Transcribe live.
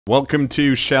Welcome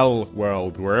to Shell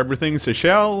World, where everything's a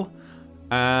shell,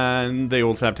 and they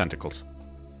also have tentacles.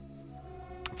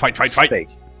 Fight, fight, fight!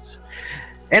 Space.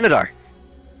 Anadar,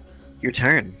 your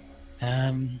turn.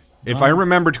 If I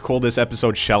remember to call this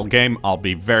episode Shell Game, I'll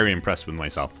be very impressed with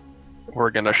myself.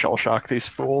 We're gonna shell shock these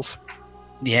fools.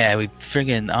 Yeah, we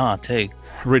friggin' are too.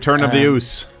 Return of the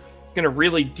Oos. Gonna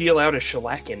really deal out a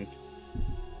shellacking.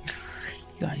 You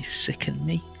guys sicken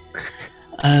me.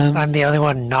 I'm the only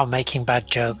one not making bad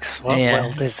jokes. What Yeah.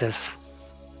 world is this?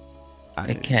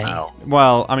 Okay.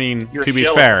 Well, I mean, You're to a be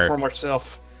shell fair, from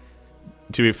yourself.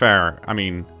 I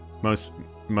mean, most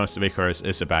of Icarus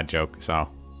is a bad joke, so.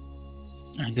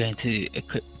 I'm going to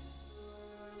equip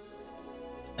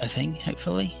a thing,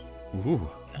 hopefully. Ooh.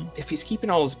 If he's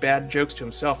keeping all his bad jokes to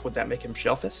himself, would that make him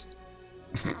shellfish?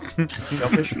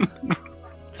 Shellfish?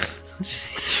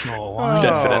 Sure, why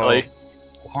not? Definitely.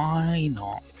 Why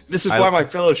not? This is why my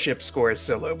fellowship score is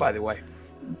so low, by the way.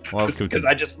 Welcome Because to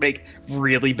I just make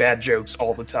really bad jokes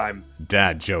all the time.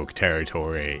 dad joke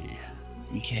territory.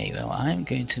 Okay, well, I'm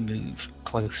going to move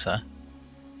closer.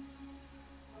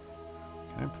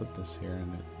 Can I put this here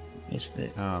in it? Is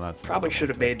that Oh, that's Probably should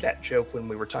have made that joke when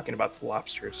we were talking about the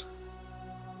lobsters.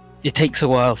 it takes a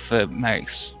while for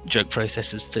Marek's joke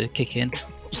processors to kick in.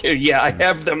 Yeah, I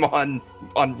have them on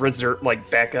reserve, like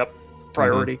backup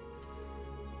priority.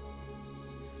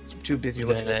 So I'm too busy I'm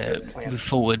looking at gonna the move plans.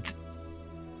 forward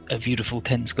a beautiful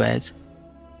 10 squares,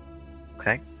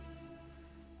 Okay.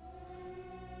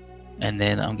 and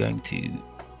then I'm going to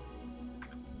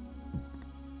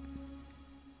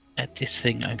at this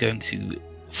thing. I'm going to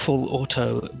full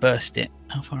auto burst it.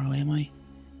 How far away am I?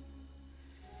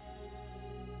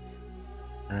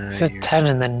 Said 10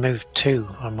 and then move 2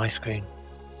 on my screen.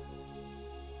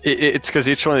 It's because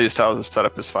each one of these tiles is set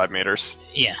up as 5 meters.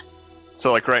 Yeah.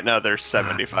 So like right now they're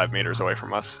 75 meters away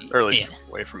from us, or at least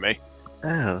away from me.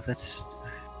 Oh, that's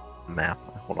map.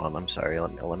 Hold on, I'm sorry.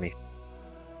 Let me.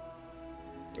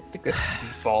 I think the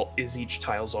default is each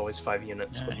tile's always 5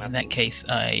 units. with In that Maptool. case,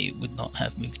 I would not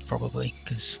have moved probably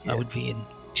because I Yeah. would be in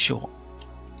short.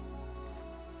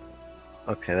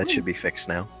 Okay, that should be fixed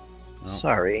now. Oh,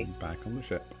 Sorry. Back on the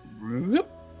ship. Whoop.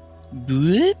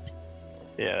 Boop.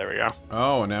 Yeah, there we go.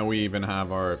 Oh, now we even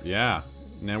have our Now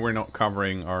we're not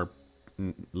covering our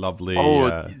lovely.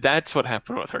 That's what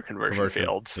happened with our conversion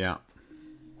fields. Yeah.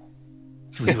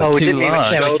 We were Oh, it too didn't even large.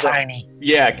 They show were them. tiny.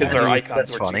 Yeah, because our That's- icons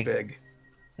that's were funny. too big.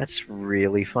 That's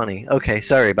really funny. Okay,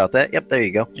 sorry about that. Yep, there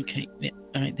you go. Okay, yeah,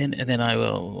 alright then, and then I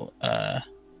will, I'm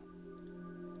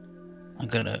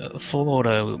gonna full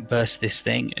auto burst this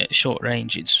thing at short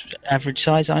range. It's average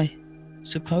size, I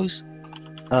suppose?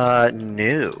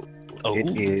 No. Oh, It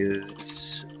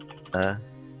is,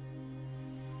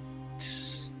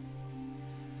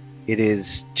 it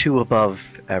is 2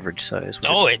 above average size.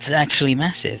 oh, it's actually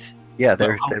massive. Yeah,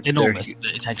 they're enormous,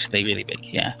 but it's actually really big,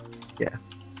 yeah. Yeah.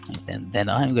 And then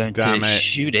I'm going Damn to it.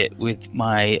 shoot it with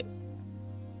my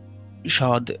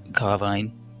Shard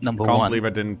Carbine, number Can't 1. believe I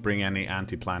didn't bring any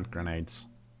anti-plant grenades.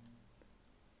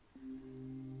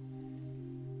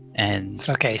 And It's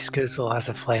okay, Skoozle has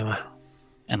a flamer.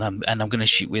 and I'm going to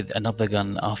shoot with another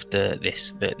gun after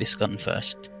this, but this gun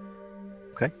first.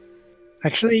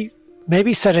 Actually,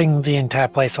 maybe setting the entire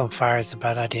place on fire is a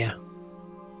bad idea.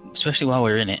 Especially while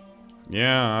we're in it.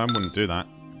 Yeah, I wouldn't do that.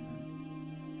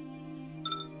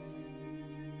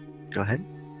 Go ahead.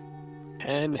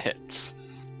 10 hits.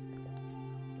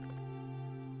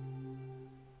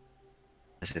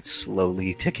 As it's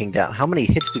slowly ticking down. How many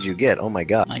hits did you get? Oh my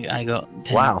god. I got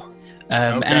 10. Wow.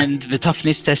 Okay. And the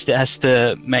toughness test it has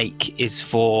to make is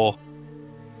for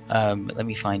let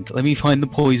me find the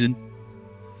poison.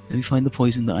 Let me find the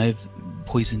poison that I've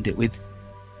poisoned it with.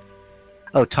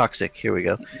 Oh, toxic. Here we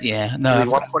go. Yeah, no, Do I've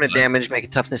 1 got, point of damage, make a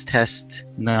toughness test.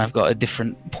 no, I've got a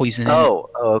different poison. Oh,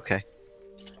 okay.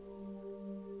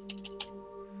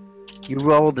 You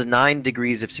rolled 9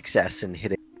 degrees of success and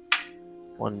hit it.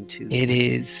 1, 2. It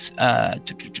is Yeah,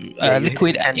 you hit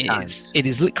liquid. it 10 times. It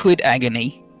is liquid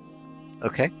agony,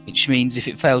 Okay. which means if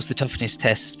it fails the toughness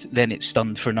test, then it's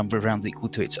stunned for a number of rounds equal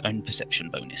to its own perception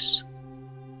bonus,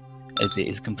 as it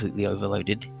is completely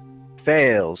overloaded.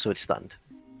 Fail, so it's stunned.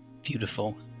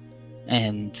 Beautiful.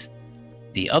 And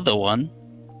the other one,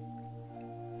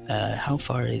 how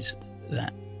far is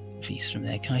that piece from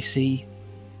there? Can I see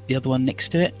the other one next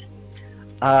to it?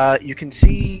 You can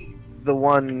see the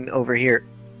one over here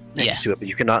next Yeah. to it, but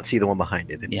you cannot see the one behind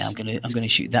it. Yeah, I'm gonna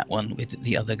shoot that one with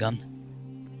the other gun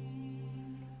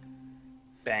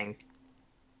Bang.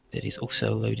 that is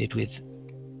also loaded with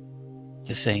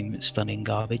the same stunning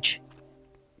garbage.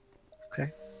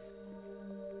 Okay.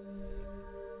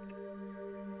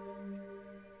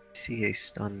 see a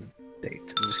stun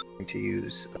state. I'm just going to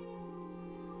use.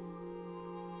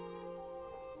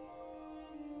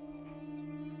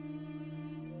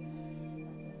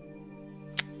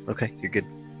 Okay, you're good.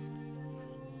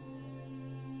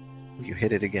 You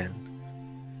hit it again.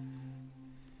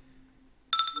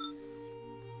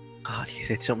 God, you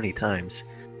hit it so many times.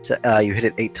 So you hit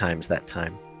it 8 times that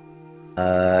time.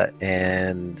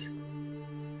 And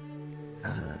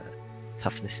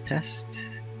toughness test.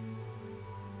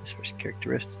 This first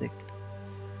characteristic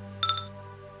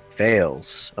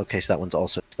fails. Okay, so that one's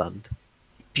also stunned.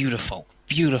 Beautiful,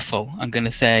 beautiful. I'm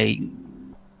gonna say,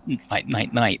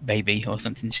 night, baby, or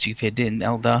something stupid in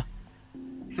Eldar.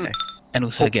 Okay. And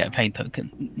also Holt's, get a pain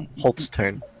token. Holt's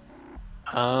turn.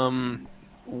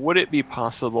 Would it be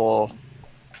possible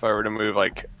if I were to move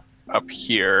like up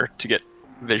here to get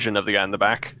vision of the guy in the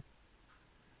back?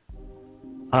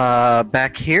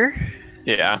 Back here?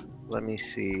 Yeah. Let me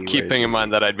see. Keeping in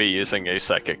mind that I'd be using a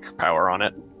psychic power on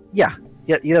it. Yeah,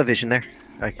 you have vision there.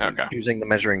 Okay. Using the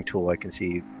measuring tool, I can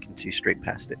see straight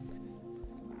past it.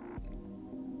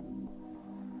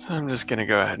 So I'm just gonna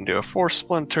go ahead and do a 4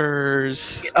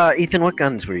 splinters. Ethan, what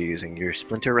guns were you using? Your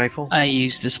splinter rifle? I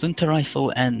used a splinter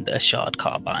rifle and a shard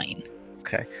carbine.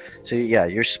 Okay, so yeah,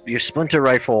 your splinter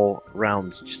rifle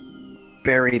rounds just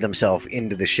bury themselves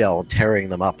into the shell, tearing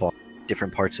them up on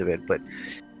different parts of it, but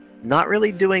not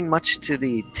really doing much to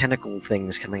the tentacle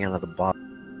things coming out of the bottom.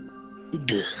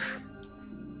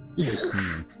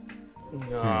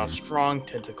 Strong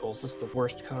tentacles. This is the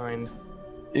worst kind.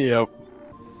 Yep.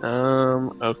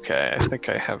 Okay, I think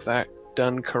I have that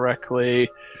done correctly.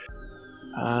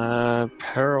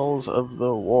 Perils of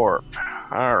the Warp.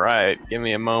 Alright, give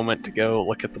me a moment to go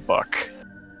look at the book.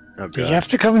 Oh, Do you God. have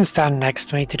to come and stand next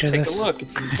to me to do Take this? a look.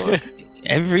 It's in the book.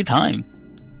 Every time.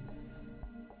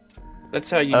 That's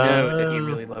how you know that he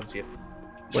really loves you.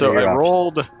 So are your I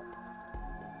rolled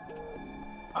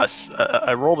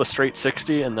I rolled a straight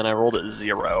 60 and then I rolled a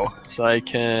 0. So I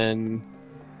can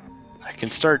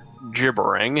start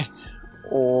gibbering,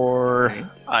 or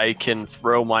I can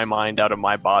throw my mind out of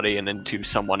my body and into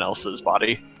someone else's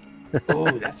body. Oh,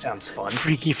 that sounds fun.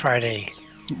 Freaky Friday.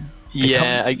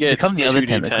 Yeah, I get become the other 2d10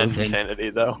 tentacle thing. insanity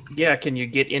though. Yeah, can you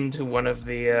get into one of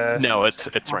the? No, it's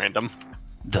random.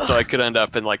 Duh. So I could end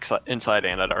up in like inside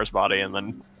Anadar's body and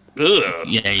then Ugh.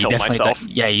 Yeah, you kill definitely myself. don't,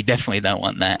 yeah, you definitely don't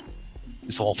want that.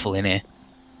 It's awful in here.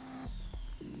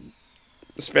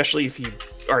 Especially if you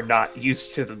are not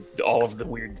used to all of the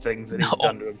weird things that he's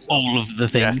done to himself. All of the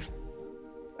things.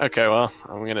 Okay, well,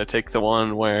 I'm gonna take the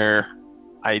one where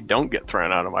I don't get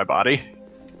thrown out of my body.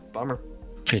 Bummer.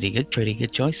 Pretty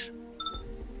good choice.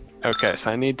 Okay, so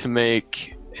I need to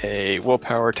make a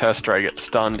willpower test where I get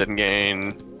stunned and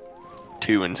gain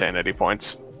 2 insanity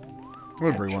points.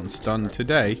 Everyone's stunned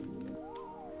today.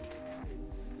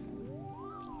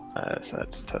 So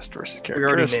that's a test versus We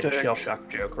already made characteristic. a shell shock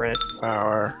joke, right?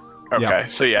 Power. Okay, Yeah.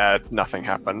 so yeah, nothing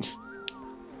happens.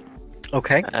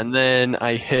 Okay. And then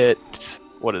I hit,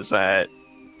 what is that,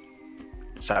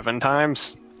 7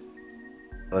 times?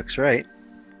 Looks right.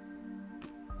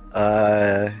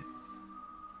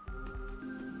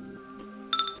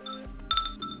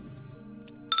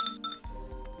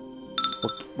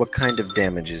 What kind of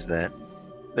damage is that?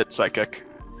 It's psychic.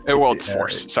 Well, It's, it's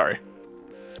force, sorry.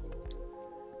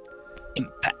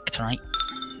 Impact, right?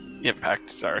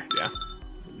 Impact, sorry, yeah.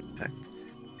 Impact.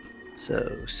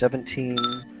 So 17.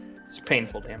 It's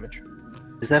painful damage.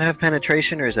 Does that have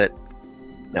penetration or is that?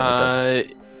 No, it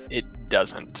doesn't. It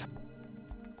doesn't.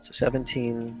 So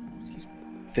 17,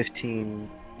 15,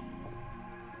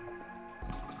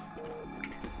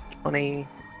 20,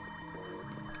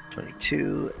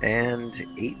 22, and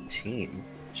 18.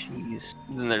 Jeez.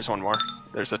 Then there's one more.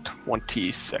 There's a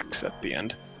 26 at the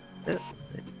end.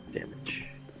 Damage.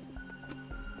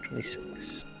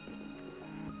 26.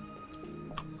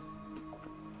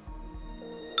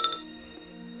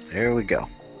 There we go.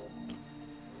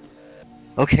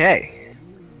 Okay.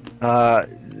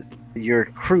 Your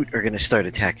Kroot are going to start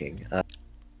attacking.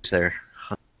 There.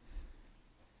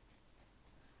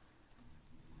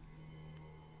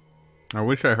 I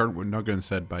wish I heard what Nuggan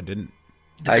said, but I didn't.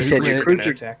 I said your They're Kroot gonna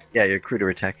are... attack. Yeah, your Kroot are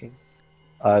attacking.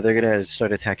 They're going to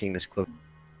start attacking this cloak.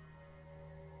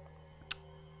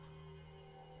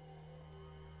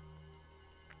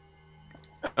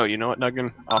 Oh, you know what,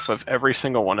 Nuggan? Off of every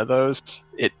single one of those,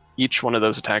 each one of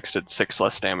those attacks did 6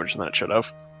 less damage than it should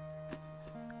have.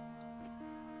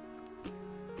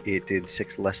 It did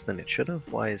 6 less than it should have?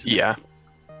 Why is that? Yeah.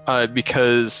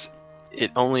 Because it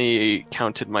only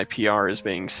counted my PR as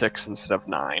being 6 instead of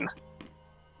 9.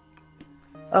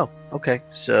 Oh, okay.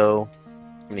 So...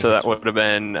 So that would have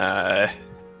been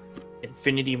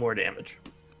Infinity more damage.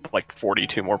 Like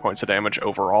 42 more points of damage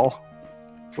overall.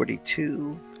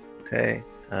 42. Okay.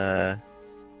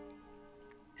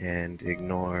 And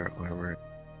ignore armor.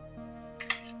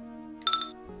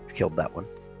 Killed that one.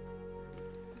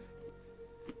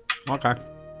 Okay.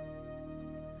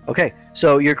 Okay,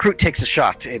 so your Kroot takes a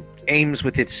shot. It aims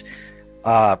with its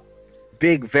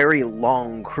big, very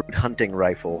long Kroot hunting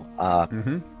rifle,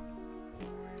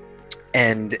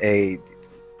 and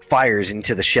fires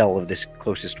into the shell of this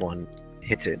closest one,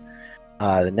 hits it.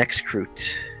 The next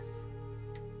Kroot,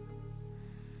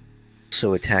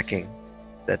 also attacking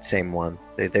that same one.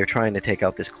 They're trying to take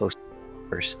out this close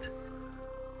first.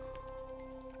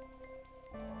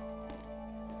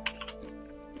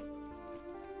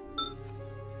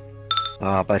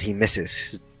 But he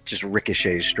misses. Just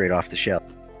ricochets straight off the shell.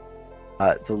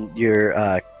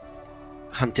 Your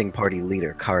hunting party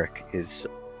leader, Kark, is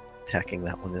attacking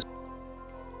that one as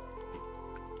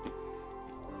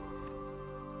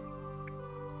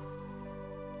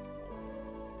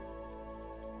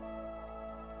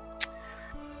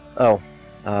well.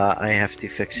 I have to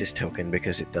fix his token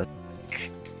because it does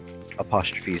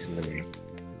apostrophes in the name.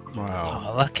 Wow.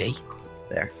 Oh, lucky.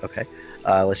 There, okay.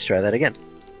 Let's try that again.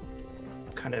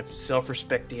 Kind of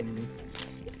self-respecting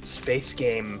space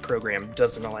game program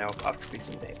doesn't allow apostrophes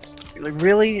in names. Like,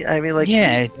 really? I mean, like,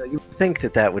 Yeah. you would think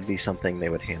that would be something they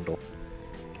would handle.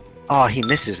 Oh, he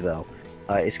misses, though.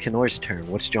 It's cKnoor's turn.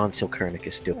 What's John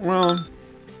Silkernicus doing? Well,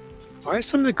 Why are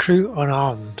some of the crew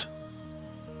unarmed?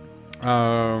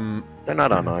 They're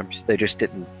not unarmed. They just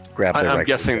didn't grab their I'm rifle.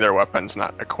 guessing their weapon's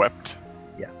not equipped.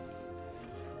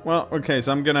 well, okay,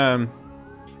 so I'm gonna...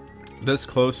 This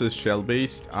closest shell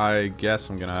beast, I guess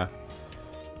I'm gonna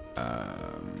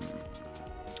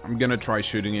try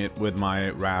shooting it with my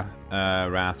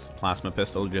Wrath plasma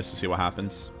pistol just to see what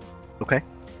happens. Okay.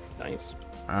 Nice.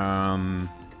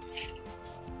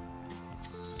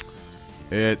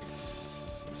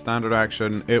 It's standard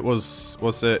action. It was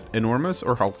it enormous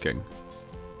or hulking?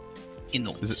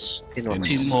 Enormous.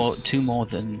 Enormous. Two more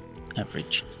than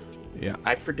average. Yeah.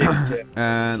 I predict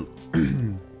And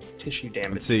tissue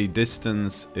damage. let's see,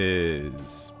 distance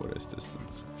is... What is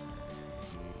distance?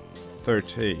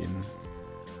 13.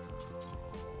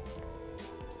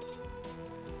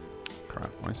 Crap,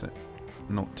 why is it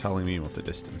not telling me what the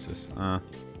distance is?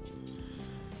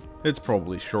 It's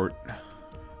probably short.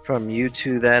 From you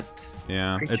to that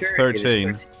Yeah, creature, it's it is 13.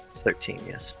 It's 13,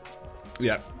 yes.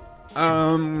 Yeah.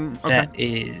 Okay. That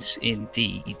is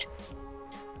indeed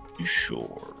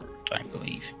short, I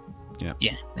believe. Yeah.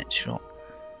 Yeah, that's short.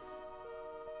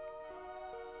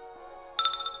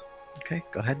 Okay,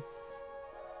 go ahead.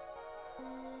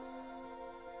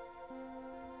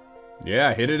 Yeah,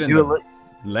 I hit it in You the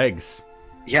legs.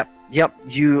 Yep.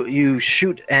 You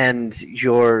shoot and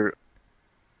your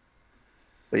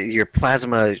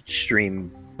plasma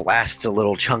stream blasts a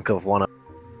little chunk of one of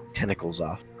the tentacles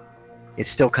off. It's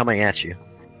still coming at you.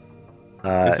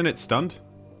 Isn't it stunned?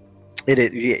 It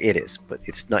is, but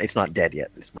it's not dead yet.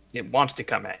 It wants to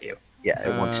come at you. Yeah,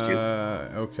 it wants to.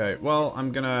 Okay, well,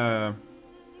 I'm gonna...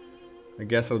 I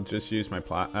guess I'll just use my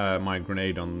my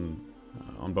grenade on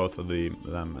both of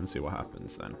them and see what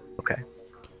happens then. Okay.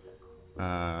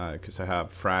 Because I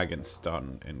have frag and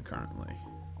stun in currently.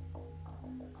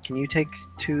 Can you take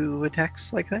 2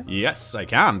 attacks like that? Yes, I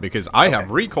can, because I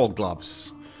have recall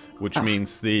gloves, which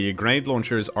means the grenade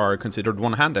launchers are considered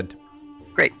one-handed.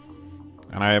 Great.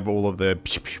 And I have all of the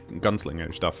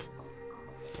gunslinger stuff.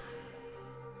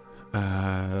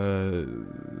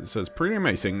 So it's pretty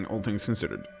amazing, all things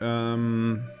considered.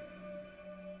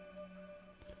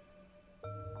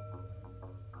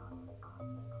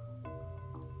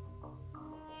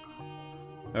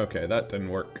 Okay, that didn't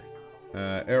work.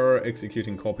 Error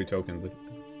executing copy token.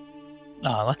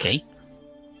 Oh, lucky.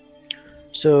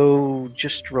 So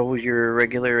just roll your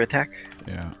regular attack.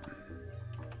 Yeah.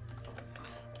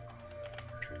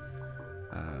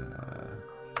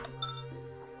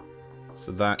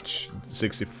 So that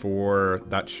 64,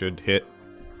 that should hit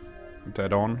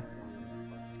dead on.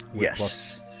 With Yes.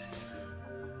 plus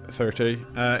 30.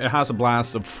 It has a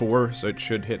blast of 4, so it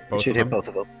should hit both It should of hit them. both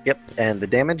of them. Yep. And the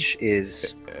damage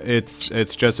is It's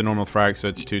just a normal frag, so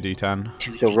it's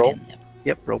 2d10. So roll.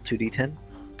 Yep, roll 2d10.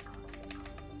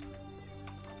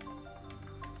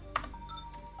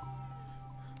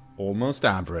 Almost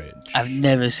average. I've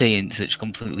never seen such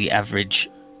completely average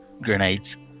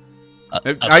grenades.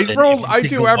 I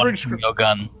do average. From your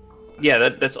gun. Yeah,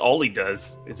 that's all he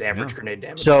does is average grenade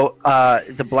damage. So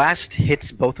the blast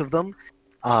hits both of them,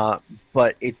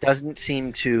 but it doesn't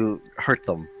seem to hurt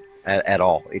them at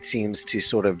all. It seems to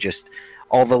sort of just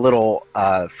all the little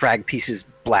frag pieces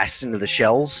blast into the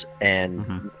shells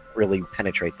and really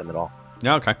penetrate them at all.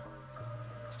 Yeah, okay.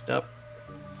 Stop.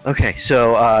 Okay,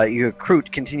 so your crew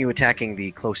continue attacking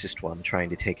the closest one, trying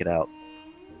to take it out.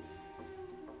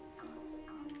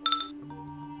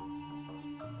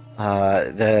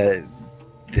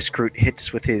 This crew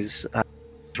hits with his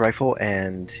rifle,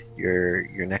 and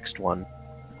your next one.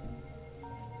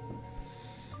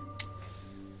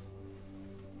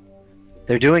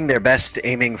 They're doing their best,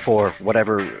 aiming for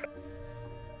whatever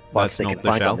spots they can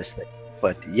find on this thing.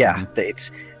 But yeah,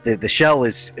 the shell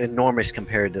is enormous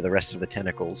compared to the rest of the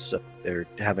tentacles, so they're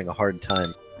having a hard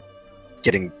time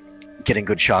getting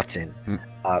good shots in.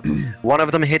 One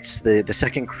of them hits, the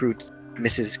second crew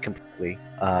misses completely,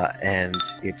 and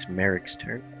it's Merrick's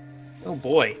turn. Oh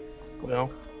boy.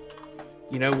 Well,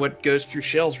 you know what goes through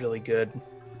shells really good?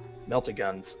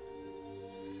 Melt-a-guns.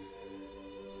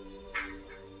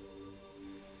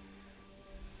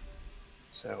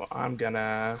 So I'm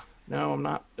gonna... No, I'm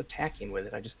not attacking with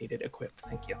it. I just need it equipped.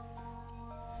 Thank you.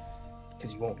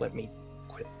 Because you won't let me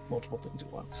equip multiple things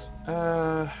at once.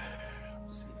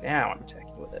 Let's see. Now I'm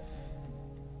attacking with it.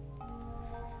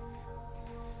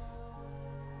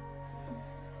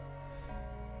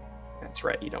 That's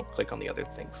right. You don't click on the other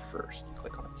thing first. You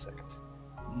click on it second.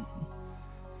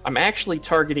 I'm actually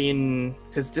targeting...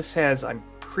 Because this has, I'm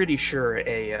pretty sure,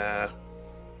 a...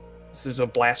 this is a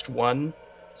Blast 1.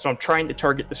 So I'm trying to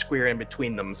target the square in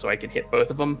between them so I can hit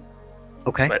both of them.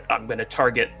 Okay. But I'm going to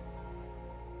target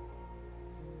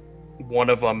one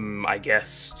of them, I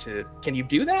guess, to... Can you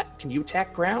do that? Can you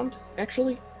attack ground,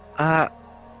 actually?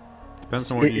 Depends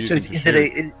on what you use.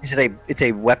 It's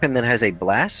a weapon that has a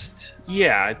blast?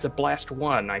 Yeah, it's a Blast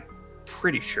 1, I'm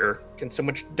pretty sure. Can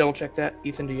someone double check that?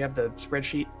 Ethan, do you have the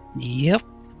spreadsheet? Yep.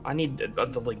 I need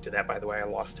the link to that, by the way. I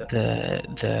lost it.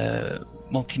 The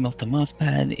multi-melter Mars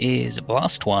pad is a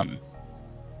Blast 1.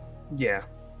 Yeah.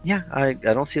 Yeah, I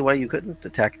don't see why you couldn't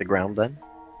attack the ground then.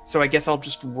 So I guess I'll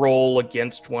just roll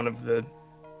against one of the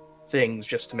things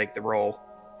just to make the roll.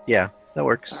 Yeah, that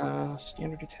works.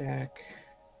 Standard attack.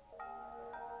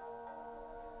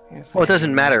 Yeah, Well, it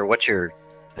doesn't matter what you're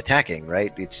attacking,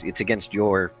 right? It's against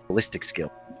your ballistic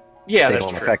skill. Yeah, they that's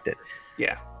don't true. affect it.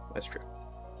 Yeah, that's true.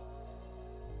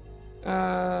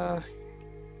 Well,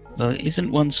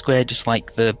 isn't one square just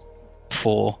like the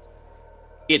 4?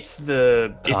 It's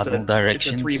the cardinal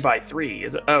directions? It's a 3x3.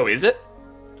 Is it? Oh, is it?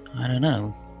 I don't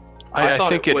know. I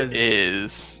think it was...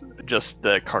 is just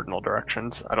the cardinal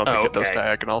directions. I don't think it does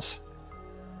diagonals.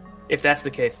 If that's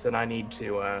the case, then I need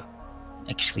to...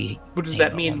 Actually... What does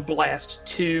that mean? Blast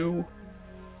 2...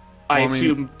 I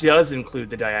assume does include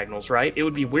the diagonals, right? It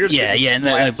would be weird. No,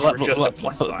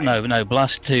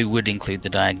 Blast 2 would include the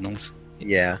diagonals.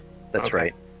 Yeah, that's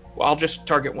right. Well, I'll just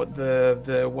target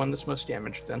the one that's most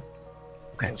damaged then.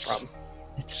 Okay. No problem.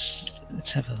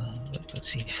 Let's have a look. Let's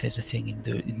see if there's a thing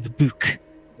in the book.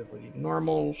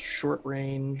 Normal, short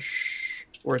range,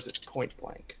 or is it point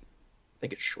blank? I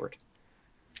think it's short.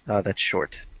 That's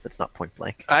short. That's not point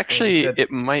blank. Actually,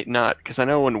 it might not, because I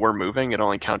know when we're moving, it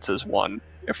only counts as 1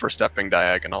 if we're stepping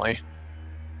diagonally.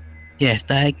 Yeah, if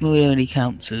diagonally only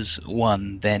counts as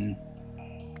 1, then...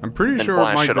 I'm pretty sure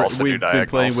we've been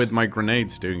playing with my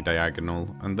grenades doing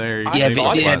diagonal, and they're...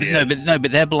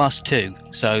 but they're Blast 2,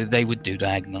 so they would do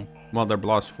diagonal. Well, they're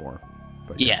Blast 4.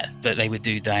 But yeah, but they would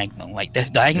do diagonal. Like,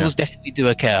 diagonals definitely do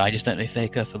occur, I just don't know if they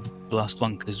occur for Blast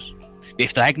 1, because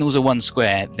if diagonals are 1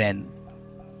 square, then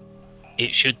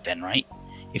it should then, right?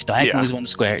 If diagonal is 1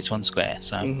 square, it's 1 square,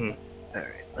 so...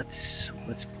 Alright, let's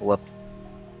pull up,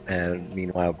 and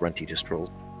meanwhile Grunty just rolls.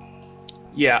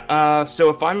 Yeah, so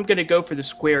if I'm going to go for the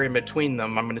square in between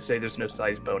them, I'm going to say there's no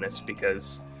size bonus,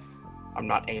 because I'm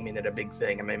not aiming at a big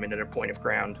thing, I'm aiming at a point of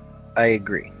ground. I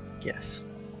agree, yes.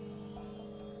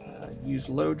 Use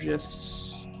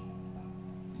Logis.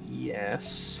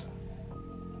 Yes.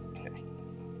 Okay.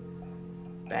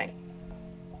 Bang.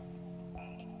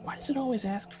 Why does it always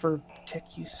ask for tech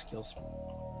use skills?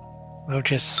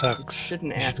 Logis sucks. It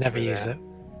shouldn't you ask should never for use that. it.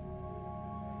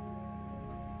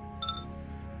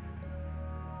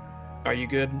 Are you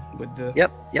good with the...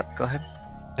 Yep, go ahead.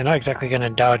 They're not exactly going to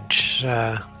dodge you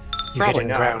Probably hitting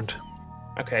not. ground.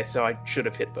 Okay, so I should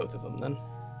have hit both of them then.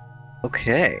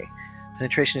 Okay.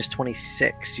 Penetration is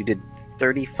 26. You did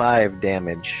 35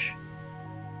 damage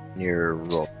in your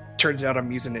roll. Turns out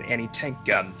I'm using an anti-tank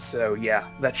gun, so yeah,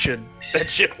 that should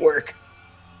work.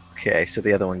 Okay, so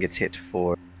the other one gets hit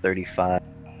for 35.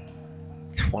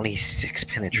 26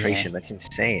 penetration, that's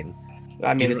insane.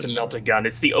 I mean, it's a melted gun.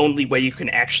 It's the only way you can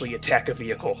actually attack a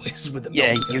vehicle is with a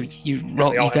melted gun. you roll.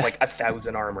 They all have like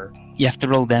 1,000 armor. You have to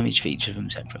roll damage for each of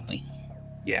them separately.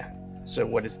 Yeah. So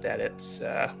what is that? It's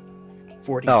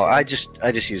 42. Oh, I just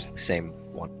used the same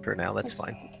one for now. That's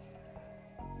fine.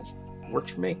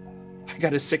 Works for me. I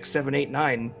got a 6, 7, 8,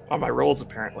 9 on my rolls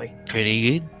apparently.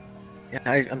 Pretty good.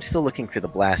 Yeah, I'm still looking for the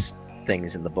blast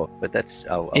things in the book, but that's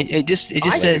It just I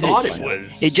says thought it's, it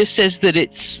was. it just says that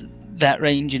it's that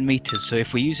range in meters. So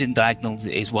if we're using diagonals,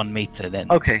 it is 1 meter. Then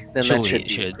okay. Then that surely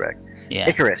should it be correct. Yeah.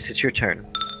 Icarus, it's your turn.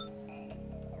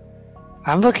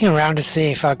 I'm looking around to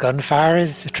see if our gunfire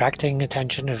is attracting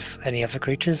attention of any other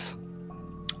creatures.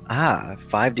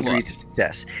 5 degrees of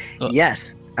success. What?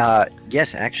 Yes.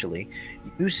 Yes, actually.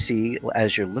 You see,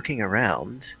 as you're looking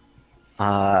around,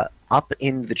 up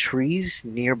in the trees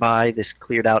nearby this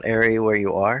cleared out area where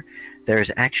you are,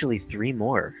 there's actually 3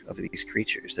 more of these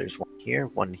creatures. There's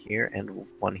one here, and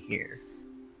one here.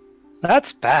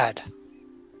 That's bad.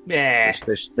 Yeah.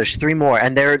 There's 3 more,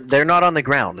 and they're not on the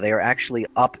ground. They are actually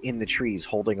up in the trees,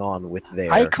 holding on with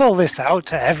their. I call this out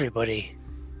to everybody.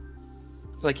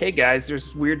 It's like, hey guys,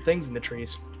 there's weird things in the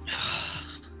trees.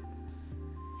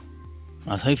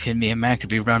 I was hoping me and Mac could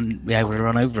be able to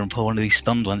run over and pull one of these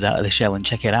stunned ones out of the shell and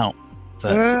check it out.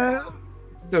 But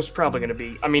There's probably going to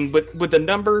be. I mean, with the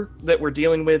number that we're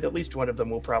dealing with, at least one of them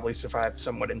will probably survive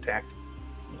somewhat intact.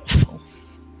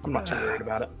 I'm not too worried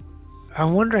about it.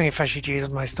 I'm wondering if I should use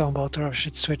my stone bolt or I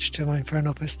should switch to my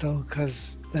Inferno pistol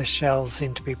because the shells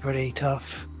seem to be pretty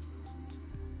tough.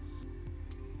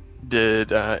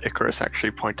 Did Icarus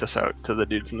actually point us out to the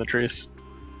dudes in the trees?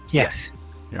 Yes.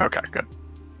 Yeah. Okay, good.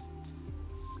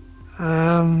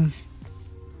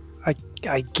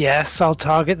 I guess I'll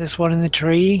target this one in the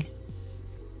tree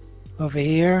over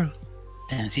here.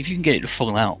 yeah, see if you can get it to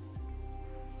fall out.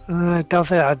 I don't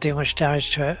think I'll do much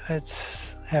damage to it.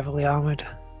 It's heavily armored.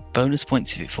 Bonus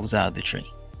points if it falls out of the tree.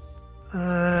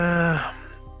 I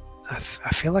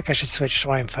feel like I should switch to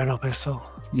my Inferno pistol.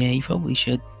 Yeah, you probably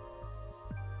should.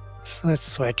 So let's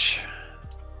switch.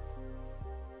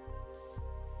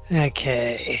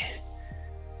 Okay.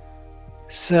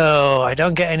 So I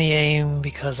don't get any aim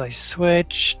because I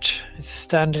switched. It's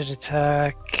standard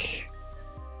attack.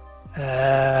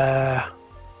 The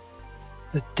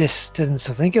distance,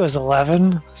 I think it was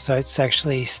 11, so it's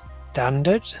actually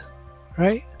standard,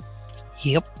 right?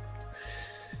 Yep.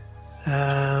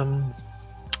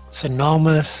 It's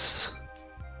enormous.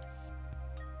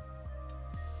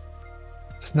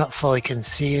 It's not fully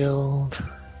concealed.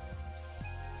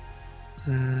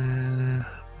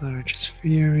 Largest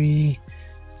Fury.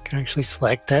 Can actually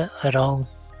select it at all.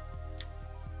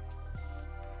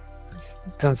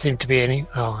 Don't seem to be any.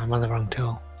 Oh, I'm on the wrong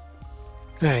tool.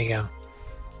 There you go.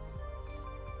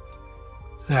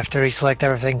 I have to reselect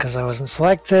everything because I wasn't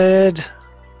selected.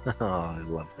 Oh, I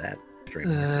love that.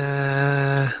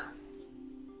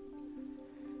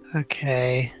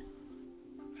 Okay.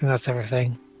 And that's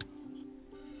everything.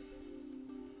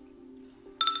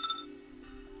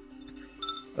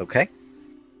 Okay.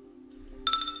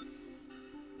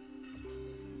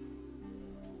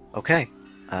 Okay.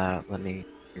 Let me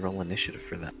roll initiative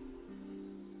for that.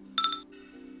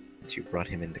 Since you brought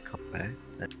him into combat.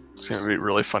 It's gonna be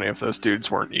really funny if those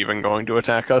dudes weren't even going to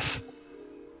attack us.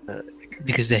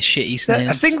 Because they're shitty I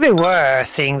snails. think they were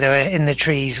seeing they were in the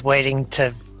trees waiting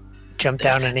to jump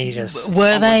down and eat us.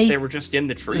 Were Unless they? they were just in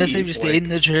the trees. Unless they were just like- in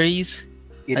the trees.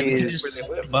 It Like, we could is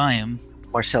just buy them.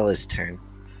 Marcella's turn.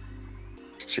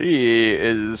 She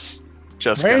is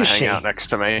just Where gonna is hang she? out next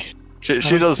to me. She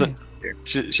don't doesn't.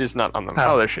 see She's not on the.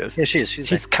 Oh. Oh, there she is. Yeah, she is. She's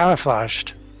She's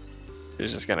camouflaged.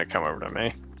 She's just gonna come over to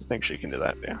me. I think she can do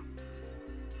that. Yeah.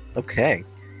 Okay.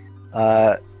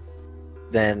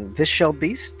 Then this shell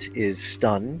beast is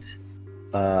stunned.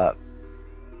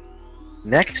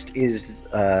 Next is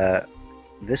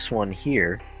this one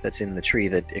here that's in the tree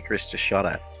that Icarus just shot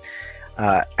at.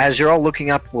 As you're all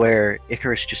looking up where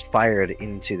Icarus just fired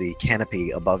into the canopy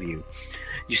above you,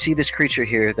 you see this creature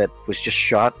here that was just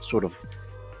shot sort of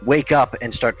wake up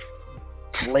and start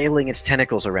flailing its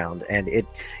tentacles around, and it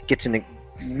gets a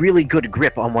really good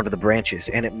grip on one of the branches,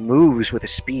 and it moves with a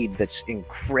speed that's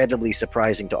incredibly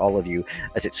surprising to all of you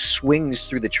as it swings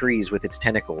through the trees with its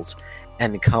tentacles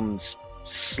and comes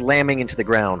slamming into the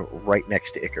ground right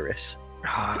next to Icarus.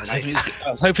 I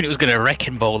was hoping it was going to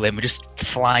wrecking ball him and just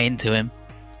fly into him.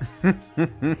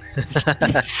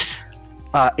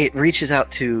 It reaches out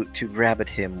to grab at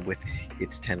him with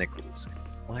its tentacles.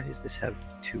 Why does this have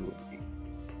 2 of these?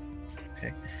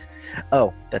 Okay.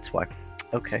 Oh, that's why.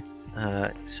 Okay.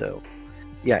 So,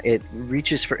 yeah, it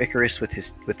reaches for Icarus with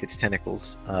its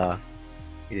tentacles.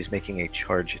 It is making a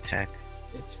charge attack.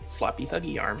 It's floppy,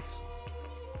 huggy arms.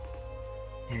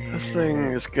 This thing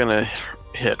is gonna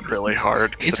hit really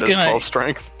hard because It's it has gonna- 12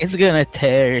 strength. It's going to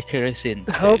tear Icarus in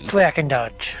two. Hopefully I can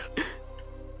dodge.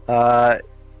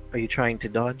 Are you trying to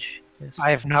dodge? Yes.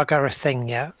 I have not got a thing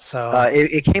yet, so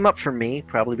It came up for me,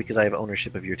 probably because I have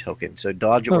ownership of your token. So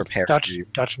dodge or parry.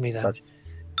 dodge me then. Dodge.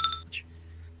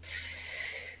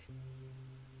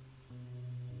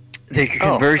 The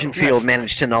conversion field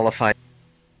managed to nullify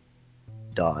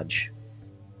dodge.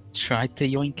 Tried to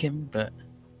yoink him, but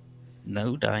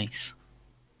no dice.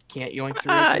 Can't yoink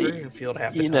through a conversion field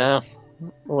half the You time.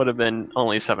 know, would have been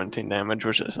only 17 damage,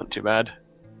 which isn't too bad.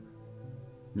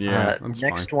 Yeah, The that's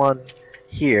next fine. one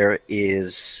here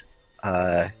is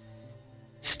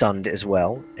stunned as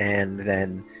well, and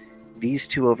then these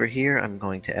two over here I'm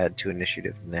going to add to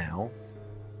initiative now.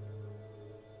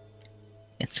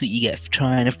 That's what you get for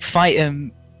trying to fight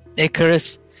him,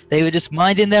 Icarus. They were just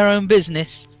minding their own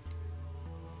business.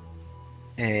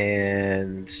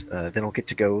 And they don't get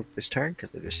to go this turn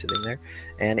because they're just sitting there.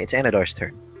 And it's Anadar's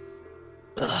turn.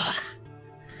 Ugh.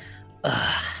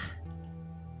 Ugh.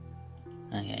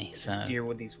 Okay, so Deal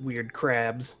with these weird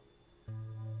crabs.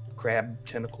 Crab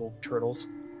tentacle turtles.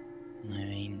 I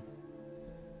mean,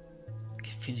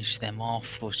 can finish them off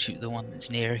or shoot the one that's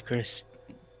near Icarus.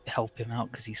 Help him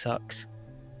out because he sucks.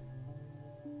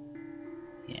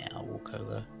 Yeah, I'll walk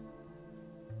over.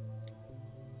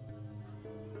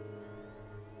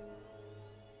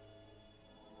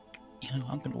 You know,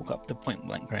 I'm gonna walk up to point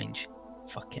blank range.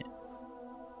 Fuck it.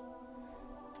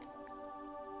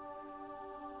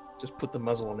 Just put the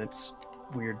muzzle in its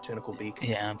weird tentacle beak.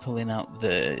 Yeah, I'm pulling out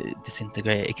the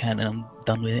disintegrator cannon. I'm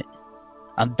done with it.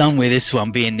 I'm done with this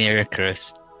one being near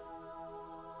Icarus.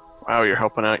 Wow, you're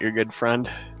helping out your good friend.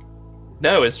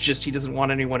 No, it's just he doesn't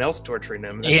want anyone else torturing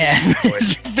him. That's Yeah,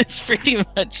 his choice. that's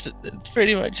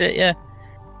pretty much it. Yeah.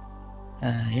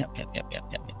 Yep.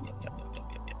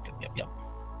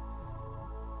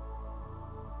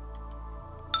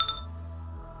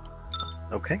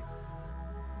 Okay.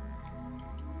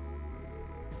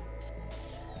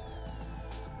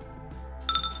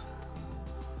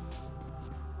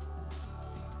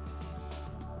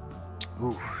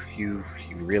 Ooh, you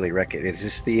really wreck it. Is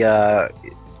this the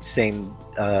same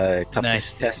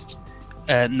toughness test?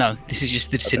 No, this is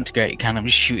just the disintegrator cannon. I'm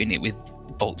just shooting it with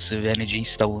bolts of energy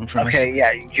stolen from us. Okay,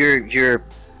 yeah, you're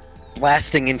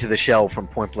blasting into the shell from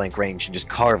point blank range and just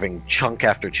carving chunk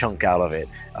after chunk out of it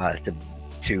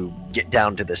to get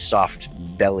down to the soft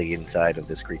belly inside of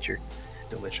this creature.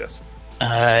 Delicious.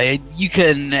 You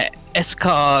can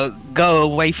Escar go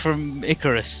away from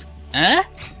Icarus. Huh?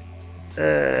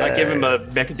 I give him a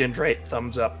mechadendrite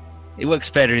thumbs up. It works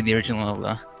better in the original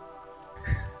though.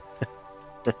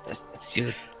 It's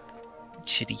your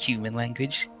shitty human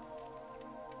language.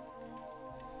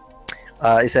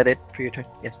 Is that it for your turn?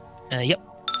 Yes. Yep.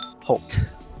 Holt.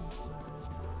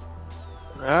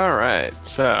 Alright,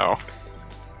 so...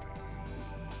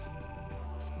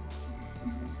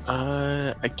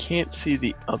 I can't see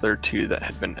the other two that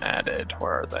had been added.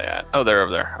 Where are they at? Oh, they're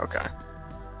over there. Okay.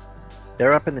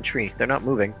 They're up in the tree. They're not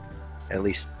moving. At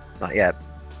least, not yet.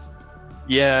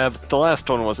 Yeah, but the last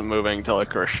one wasn't moving until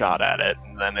Icarus shot at it,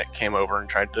 and then it came over and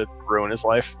tried to ruin his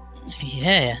life.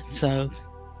 Yeah, so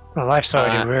My life's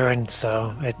already ruined,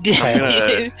 so it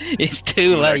gonna- it's I'm too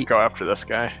gonna late. go after this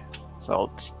guy. So I'll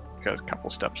just go a couple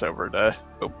steps over to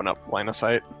open up line of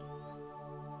sight.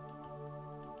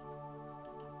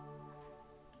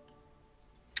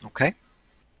 Okay.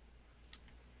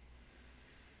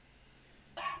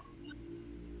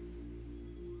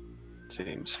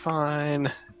 Seems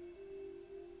fine.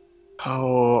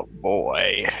 Oh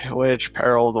boy, which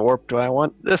peril of the warp do I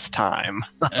want this time?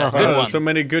 Good Wow, one. there's so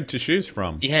many good to choose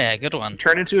from. Yeah, good one.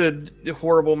 Turn into a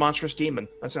horrible monstrous demon.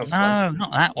 That sounds fun. No,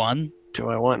 not that one. Do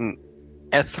I want an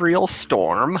ethereal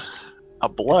storm, a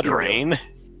blood Ethereal. rain,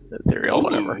 ethereal,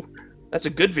 whatever? Ooh, that's a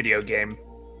good video game.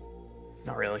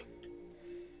 Not really.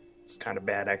 It's kind of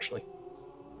bad, actually.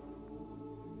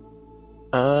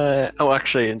 Oh,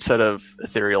 actually, instead of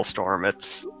ethereal storm,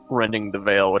 it's rending the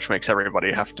veil, which makes everybody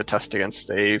have to test against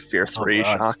a fear 3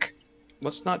 God. shock.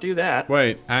 Let's not do that.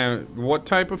 Wait, what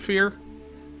type of fear?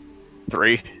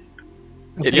 3.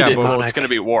 Yeah, but- Well, it's going to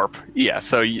be warp. Yeah,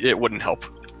 so it wouldn't help.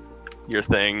 Your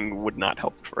thing would not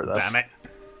help for this. Damn it.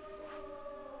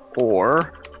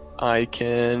 Or I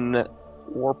can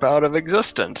warp out of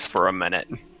existence for a minute.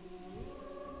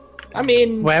 I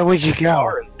mean, Where would you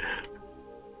go?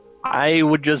 I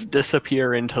would just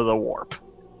disappear into the warp.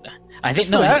 I think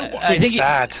So no. that I seems think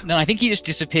bad. no. I think he just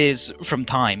disappears from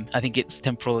time. I think it's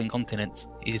temporal incontinence.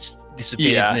 He just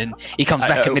disappears Yeah. and then he comes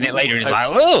back a minute later and is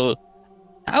like, "Whoa,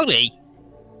 howdy."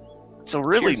 So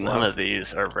really, Cheers, none love. of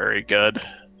these are very good.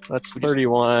 That's We just-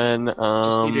 31.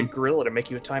 just need a gorilla to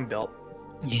make you a time belt.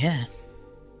 Yeah.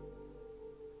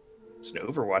 It's an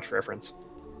Overwatch reference.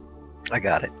 I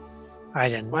got it. I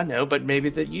didn't. I know, but maybe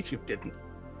the YouTube didn't.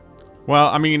 Well,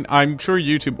 I mean, I'm sure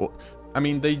YouTube... I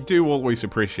mean, they do always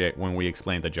appreciate when we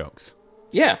explain the jokes.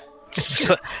 Yeah.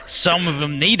 Some of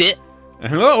them need it.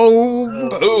 Hello!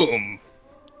 Boom.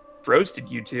 Roasted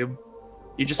YouTube.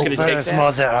 You're just gonna take that?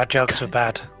 More that our jokes were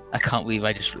bad. I can't believe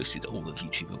I just roasted all of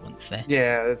YouTube at once there.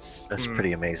 Yeah, that's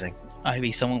pretty amazing.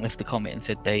 Ivy, someone left a comment and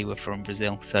said they were from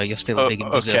Brazil, so you're still big in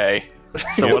Brazil. Okay.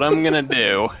 So what I'm gonna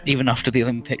do... Even after the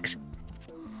Olympics.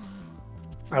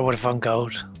 I would have won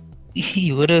gold.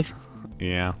 You would have.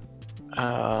 Yeah.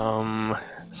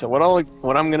 So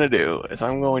what I'm gonna do is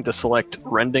I'm going to select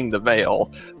Rending the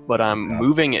Veil, but I'm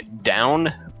moving it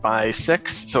down by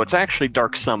 6, so it's actually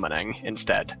Dark Summoning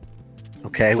instead.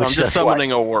 Okay, So which I'm just does what?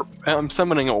 summoning a warp. I'm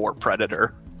summoning a warp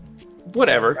predator.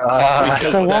 whatever.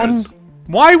 That's the one.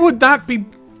 Why would that be...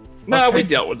 No, Okay. we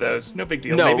dealt with those. No big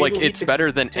deal. No, Maybe like we'll it's eat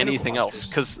better than tentacle anything else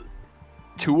monsters. because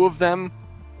 2 of them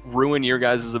ruin your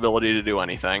guys' ability to do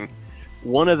anything.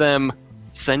 1 of them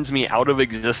sends me out of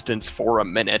existence for a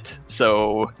minute,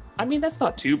 so I mean, that's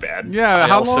not too bad. Yeah, I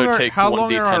how also long are... take How long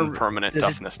 1d10 are our... permanent Does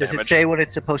toughness it damage. say what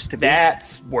it's supposed to be?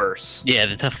 That's worse. Yeah,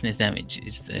 the toughness damage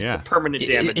is the. Yeah. Permanent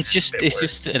damage. It's just is a bit worse.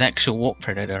 just an actual warp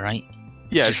predator, right?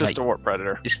 Yeah, it's just just like- a warp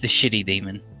predator. Just the shitty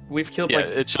demon. We've killed Yeah, like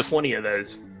it's just- 20 of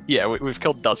those. Yeah, we've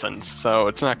killed dozens, so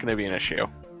it's not going to be an issue.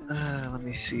 Let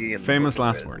me see. Famous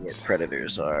last what words.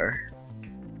 predators are.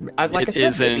 Like I It said,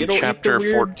 is maybe in it'll eat the Chapter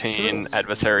weird 14, turtles.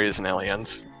 Adversaries and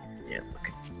Aliens. Yeah.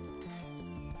 Okay.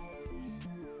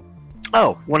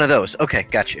 Oh, one of those. Okay,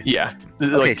 got you. Yeah, Okay.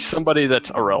 like somebody that's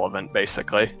irrelevant,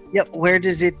 basically. Yep. Where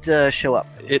does it show up?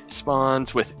 It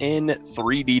spawns within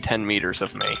 3d10 meters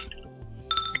of me.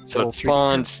 So Roll it 3d10.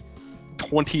 spawns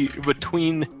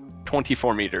between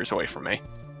 24 meters away from me.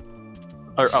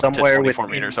 Or Somewhere up to 24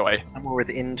 within- meters away. Somewhere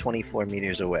within 24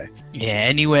 meters away. Yeah,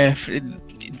 anywhere.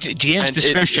 GM's And it-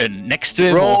 discretion. Next to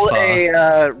him. Roll or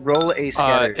far. roll a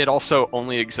scatter. It also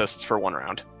only exists for 1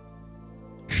 round.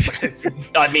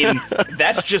 I mean,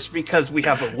 that's just because we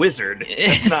have a wizard.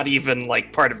 That's not even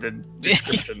like part of the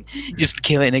description. Just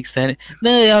kill it and extend it.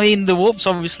 No, I mean the warp's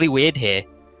obviously weird here.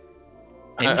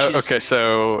 Maybe she's- Okay,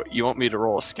 so you want me to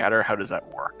roll a scatter? How does that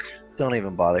work? Don't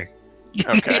even bother.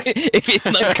 Okay. If it's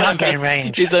not Can't get in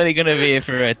range. He's only gonna be here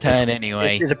for a turn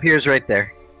anyway. It appears right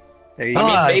there. There you I go.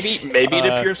 mean, Ah, maybe it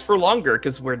appears for longer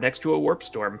because we're next to a warp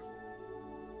storm.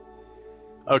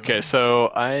 Okay, so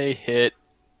I hit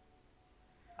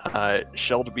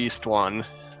Shelled Beast 1,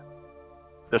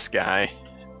 this guy,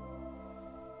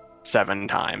 7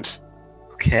 times.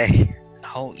 Okay.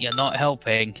 Oh, you're not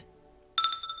helping.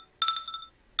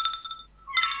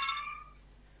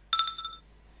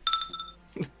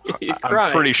 You're I'm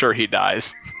crying. pretty sure he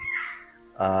dies.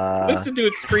 Listen to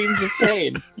its screams of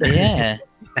pain. Yeah.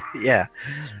 Yeah.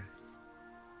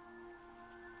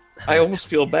 I almost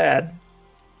feel bad.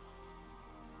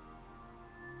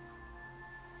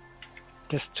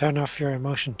 Just turn off your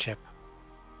emotion chip.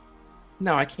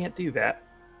 No, I can't do that.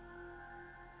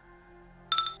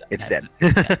 It's dead.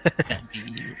 That'd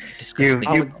be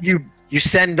disgusting. You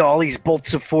send all these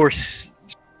bolts of force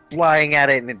flying at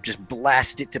it and it just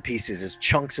blast it to pieces as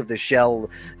chunks of the shell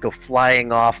go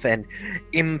flying off and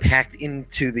impact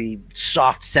into the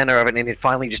soft center of it, and it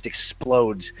finally just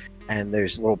explodes and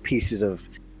there's little pieces of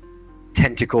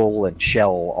tentacle and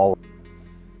shell all.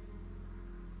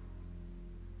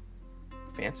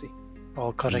 Fancy.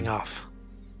 All cutting off.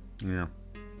 Yeah.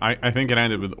 I think it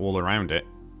ended with all around it.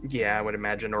 Yeah, I would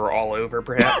imagine, or all over,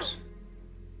 perhaps.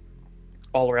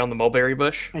 All around the mulberry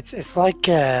bush. It's like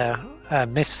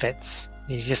Misfits.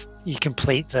 You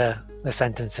complete the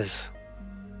sentences.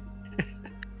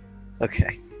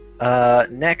 Okay.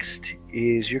 Next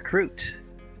is your Kroot.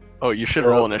 Oh, you should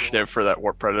So- roll initiative for that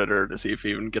Warp Predator to see if he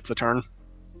even gets a turn.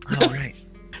 All right.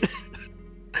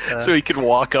 So he can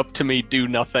walk up to me, do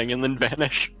nothing, and then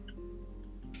vanish.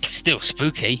 It's still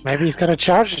spooky. Maybe he's got a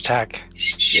charge attack.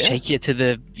 Shake it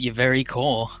to your very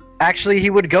core. Actually, he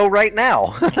would go right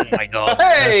now. Oh my god.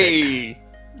 Hey!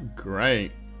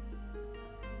 Great.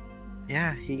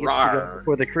 Yeah, he gets to go Rawr.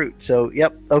 before the Kroot. So,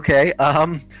 yep. Okay.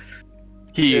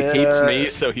 He hates me, Yeah.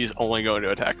 so he's only going to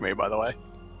attack me, by the way.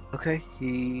 Okay.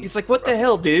 He's like, what the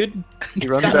hell, dude? He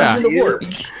runs Stop out using to the you. warp.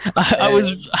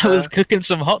 I was cooking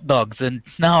some hot dogs and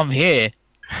now I'm here.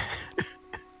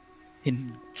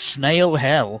 In snail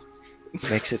hell.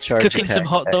 Makes a charge Cooking attack some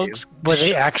hot at you. dogs. With the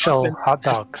shut up actual and hot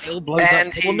dogs. still blows And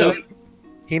up. he, Well, no.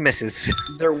 he misses.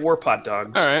 They're warp hot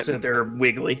dogs, Alright. so they're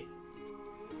wiggly.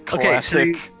 Okay, so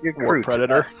Classic your Warp Kroot.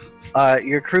 Predator.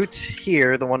 Your Kroot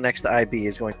here, the one next to IB,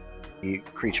 is going to be a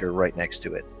creature right next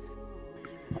to it.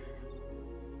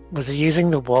 Was he using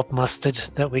the warp mustard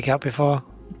that we got before?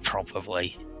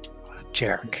 Probably.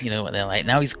 jerk. You know what they're like.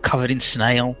 Now he's covered in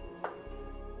snail.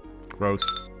 Gross.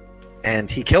 And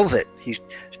he kills it. He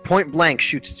point blank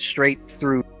shoots it straight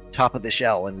through top of the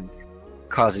shell and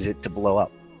causes it to blow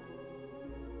up.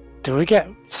 Do we get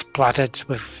splattered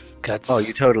with guts? Oh,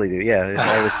 you totally do. Yeah, there's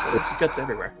always There's guts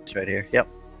everywhere. it's right here. Yep.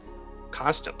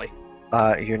 Constantly.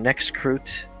 Your next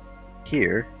Kroot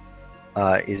here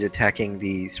is attacking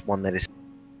the one that is.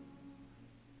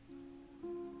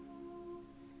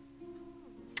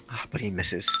 But he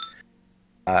misses.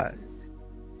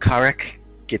 Karek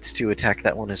gets to attack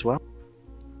that one as well.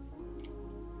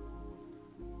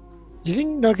 Do you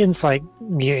think Nuggin's like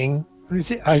muting?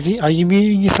 Are you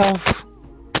muting yourself?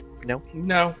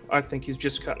 No, I think he's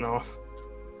just cutting off.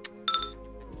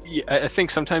 Yeah, I think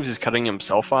sometimes he's cutting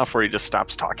himself off where he just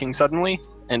stops talking suddenly,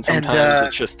 and sometimes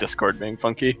it's just Discord being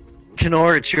funky.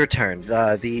 cKnoor, it's your turn.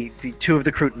 The two of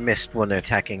the Kroot missed when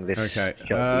attacking this.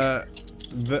 Okay.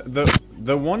 these-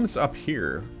 The ones up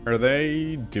here, are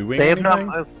they doing They have anything?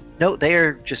 not. No, they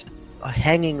are just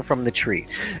hanging from the tree.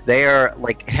 They are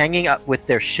like hanging up with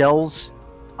their shells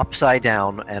upside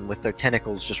down and with their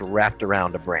tentacles just wrapped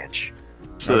around a branch.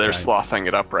 So they're Okay. slothing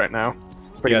it up right now.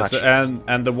 Pretty Yes, much.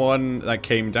 and the one that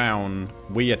came down,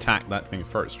 we attacked that thing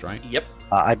first, right? Yep.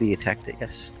 IB attacked it.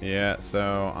 Yes. Yeah,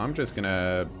 so I'm just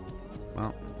gonna...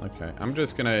 Well, okay. I'm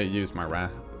just gonna use my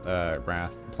Wrath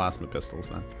plasma pistols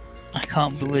then. I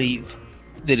can't believe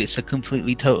that it's a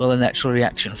completely total and natural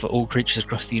reaction for all creatures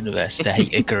across the universe to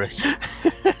hate Icarus.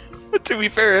 To be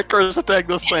fair, Icarus attacked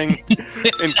this thing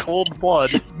in cold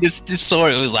blood. just saw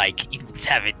it, was like, you're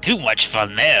having too much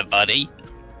fun there, buddy.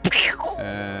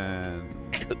 And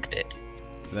Cooked it.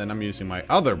 then I'm using my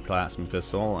other plasma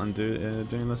pistol and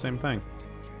doing the same thing.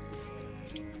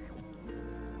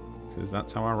 Because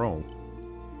that's how I roll.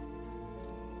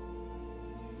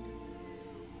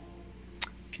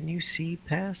 Can you see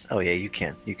past? Oh yeah, you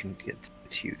can. You can get.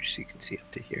 It's huge, so you can see up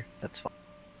to here. That's fine.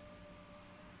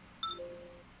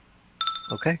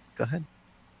 Okay, go ahead.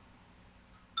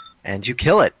 And you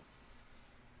kill it.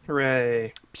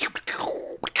 Hooray.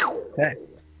 Okay.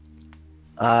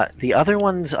 The other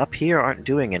ones up here aren't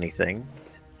doing anything.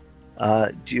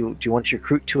 Do you want your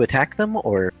Kroot to attack them,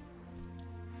 or?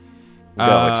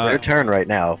 No, it's their turn right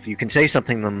now. If you can say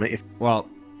something, them if Well,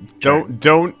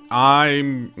 don't.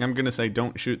 I'm gonna say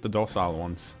don't shoot the docile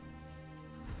ones.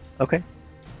 okay.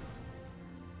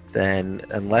 Then,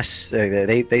 unless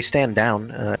they stand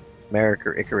down, Merrick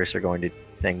or Icarus are going to do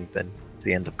the thing. Then it's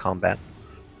the end of combat.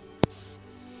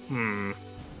 Hmm.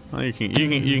 Well, you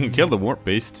can kill the warp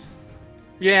beast.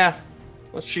 Yeah.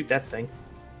 Let's shoot that thing.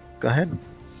 Go ahead.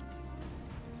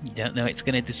 You don't know it's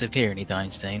going to disappear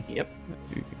anytime soon. Yep.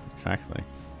 Exactly.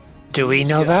 Do we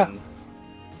know that?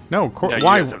 No, Yeah, you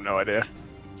why? guys have no idea.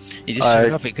 You just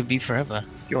showed up, it could be forever.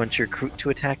 You want your Kroot to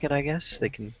attack it? I guess they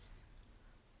can.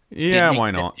 Yeah, It'd make-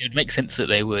 why not? It would make sense that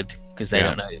they would, because they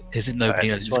Yeah. don't know. Because nobody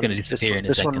knows it's going to disappear in a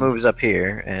this second. one moves up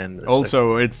here, and this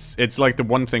Also, it's like the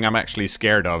one thing I'm actually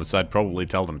scared of, so I'd probably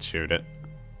tell them to shoot it.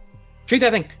 Shoot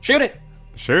that thing! Shoot it!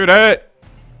 Shoot it!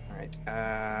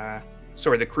 Alright,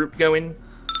 sorry, the Kroot go in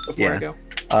before I Yeah.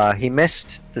 go? he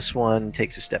missed. This one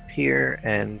takes a step here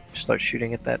and starts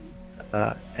shooting at that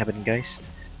Ebengeist.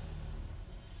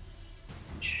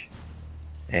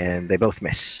 And they both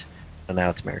miss. So now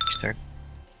it's Merrick's turn.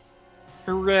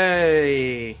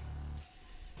 Hooray!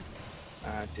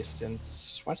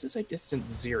 Distance. Why does it say distance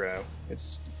 0?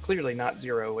 It's clearly not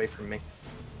 0 away from me.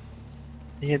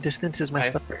 Yeah, distance is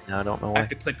messed up right now. I don't know I why. have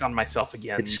to click on myself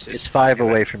again. It's 5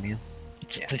 away from you.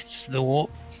 It's the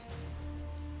warp.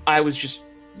 I was just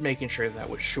making sure that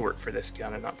was short for this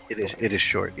gun and not point It is. blank. It is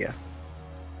short. Yeah.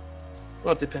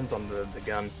 Well, it depends on the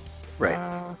gun.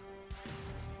 Right.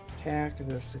 Attack.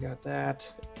 This got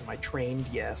that. Am I trained?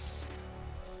 Yes.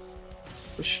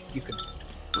 Wish you could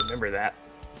remember that.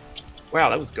 Wow,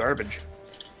 that was garbage.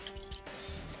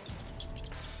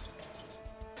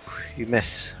 You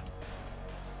miss.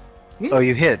 Hmm? Oh,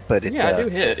 you hit, but it. Yeah, I do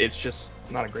hit. It's just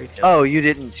not a great hit. Oh, you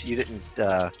didn't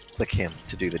click him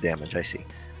to do the damage. I see.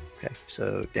 Okay,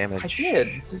 so damage. I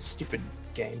did. This stupid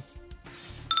game.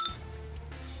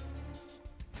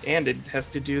 And it has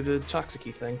to do the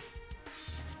toxicy thing.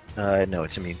 No,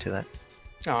 it's immune to that.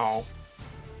 Oh,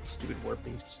 stupid warp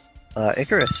beasts.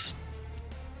 Icarus.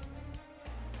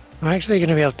 Am I actually going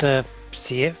to be able to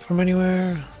see it from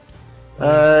anywhere?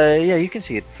 Yeah, you can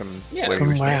see it from Yeah, where From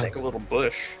you're it's where? standing. like a little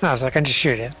bush. Oh, so I can just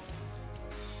shoot it.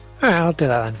 Alright, I'll do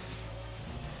that then.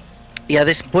 Yeah,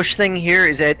 this bush thing here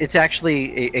it's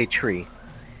actually a tree.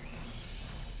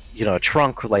 You know, a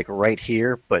trunk like right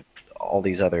here, but all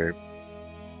these other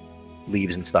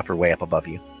loves and stuff are way up above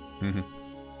you. Mm-hmm.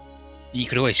 You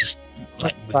could always just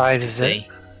like What size is it? see.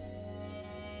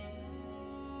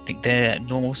 I think they're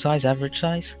normal size, average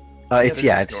size. It's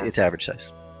they're just it's average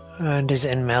size. And is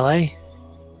it in melee?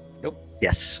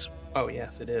 Yes, Oh,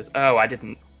 yes, it is. Oh, I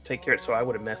didn't take care of it, so I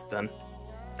would have missed then.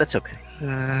 that's okay.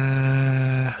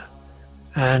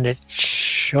 And it's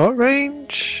short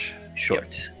range,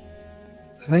 Short.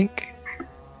 I think.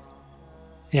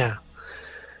 Yeah.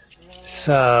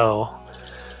 So,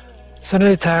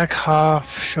 standard attack,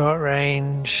 half, short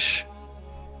range.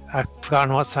 I've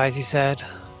forgotten what size you said.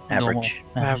 Average.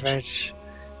 Normal, Average.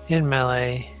 In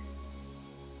melee.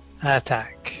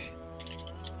 Attack.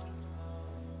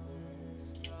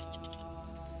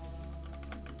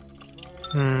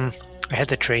 I hit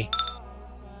the tree.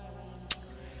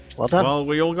 Well done. Well,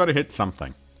 we all got to hit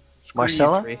something. Screw you,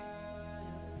 Marcella? tree.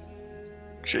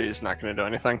 She's not going to do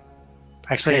anything.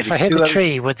 Actually, Okay, if I these hit two the other-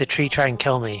 tree, would the tree try and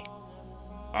kill me?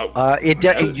 Oh,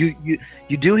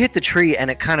 You do hit the tree,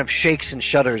 and it kind of shakes and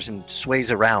shudders and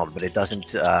sways around, but it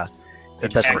doesn't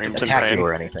screams in attack pain. you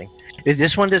or anything.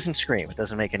 This one doesn't scream. It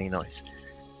doesn't make any noise.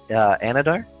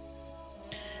 Anadar?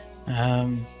 I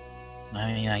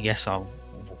mean, I guess I'll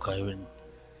walk over and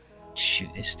shoot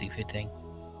this stupid thing.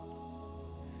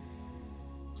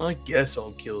 I guess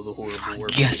I'll kill the horrible I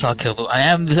warp. guess I'll kill the. I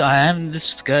am the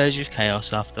Scourge of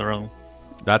Chaos after all.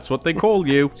 That's what they call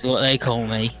you. That's what they call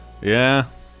me. Yeah.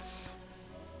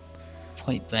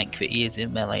 Point blank for he is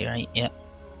in melee, right? Yep.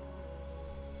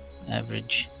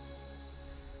 Average.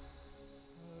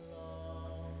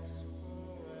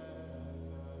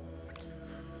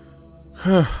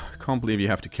 Can't believe you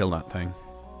have to kill that thing.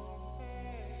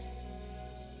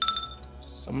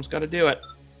 Someone's got to do it.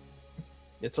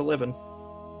 It's a living.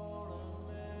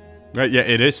 Right, yeah,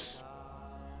 it is.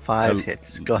 5 a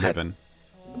hits. Go ahead. living.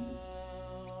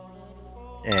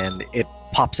 And it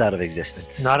pops out of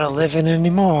existence. Not a living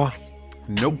anymore.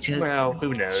 Nope. Well,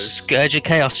 who knows? Scourge of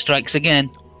Chaos strikes again.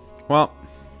 Well.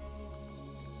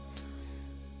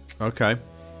 Okay.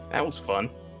 That was fun.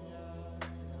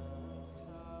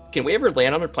 Can we ever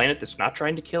land on a planet that's not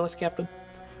trying to kill us, Captain?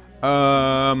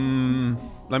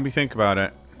 Let me think about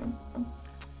it.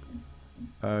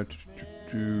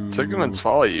 Sigmund's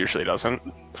Folly usually doesn't.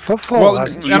 Footfall. Well,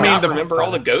 has I Do you mean, not the- remember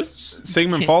all the ghosts?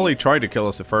 Sigmund Folly tried to kill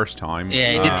us the first time.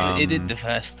 Yeah, it did the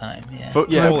first time. Yeah.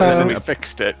 Footfall Yeah, isn't we a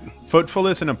fixed it. Footfall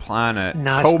isn't a planet.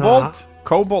 No, it's Cobalt.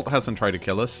 Cobalt hasn't tried to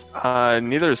kill us.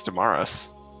 Neither is Damaris.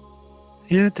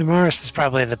 Yeah, Damaris is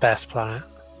probably the best planet.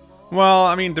 Well,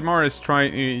 I mean, Damaris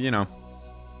tried. You know,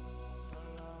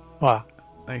 What?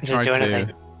 they Did it tried do to.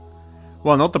 anything?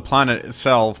 Well, not the planet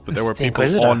itself, but there It's were the people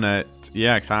Inquisitor. on it.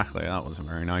 Yeah, exactly. That wasn't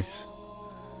very nice.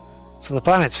 So the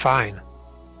planet's fine.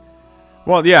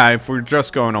 Well, yeah, if we're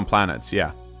just going on planets,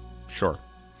 yeah, sure.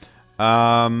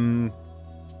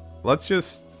 Let's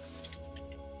just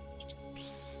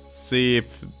see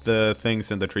if the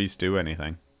things in the trees do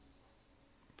anything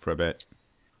for a bit.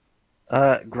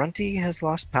 Grunty has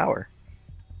lost power.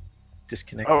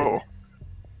 Disconnected. Oh.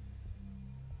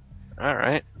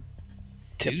 Alright.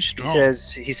 Too He strong.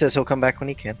 says he'll come back when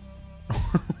he can.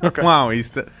 Okay. Wow, he's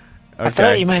the. I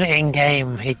thought Okay. you meant in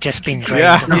game. He'd just been drained.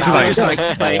 Yeah, of he's power.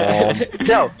 like,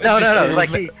 No. Like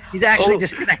he's actually Oh.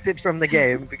 disconnected from the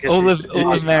game because all he's of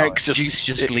lost Merrick's power. juice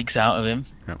just leaks out of him.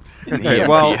 Okay, EMP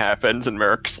well, happens and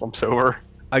Merrick slumps over.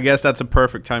 I guess that's a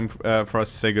perfect time for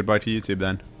us to say goodbye to YouTube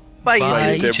then. Bye, Bye,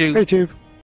 YouTube. YouTube. YouTube. YouTube.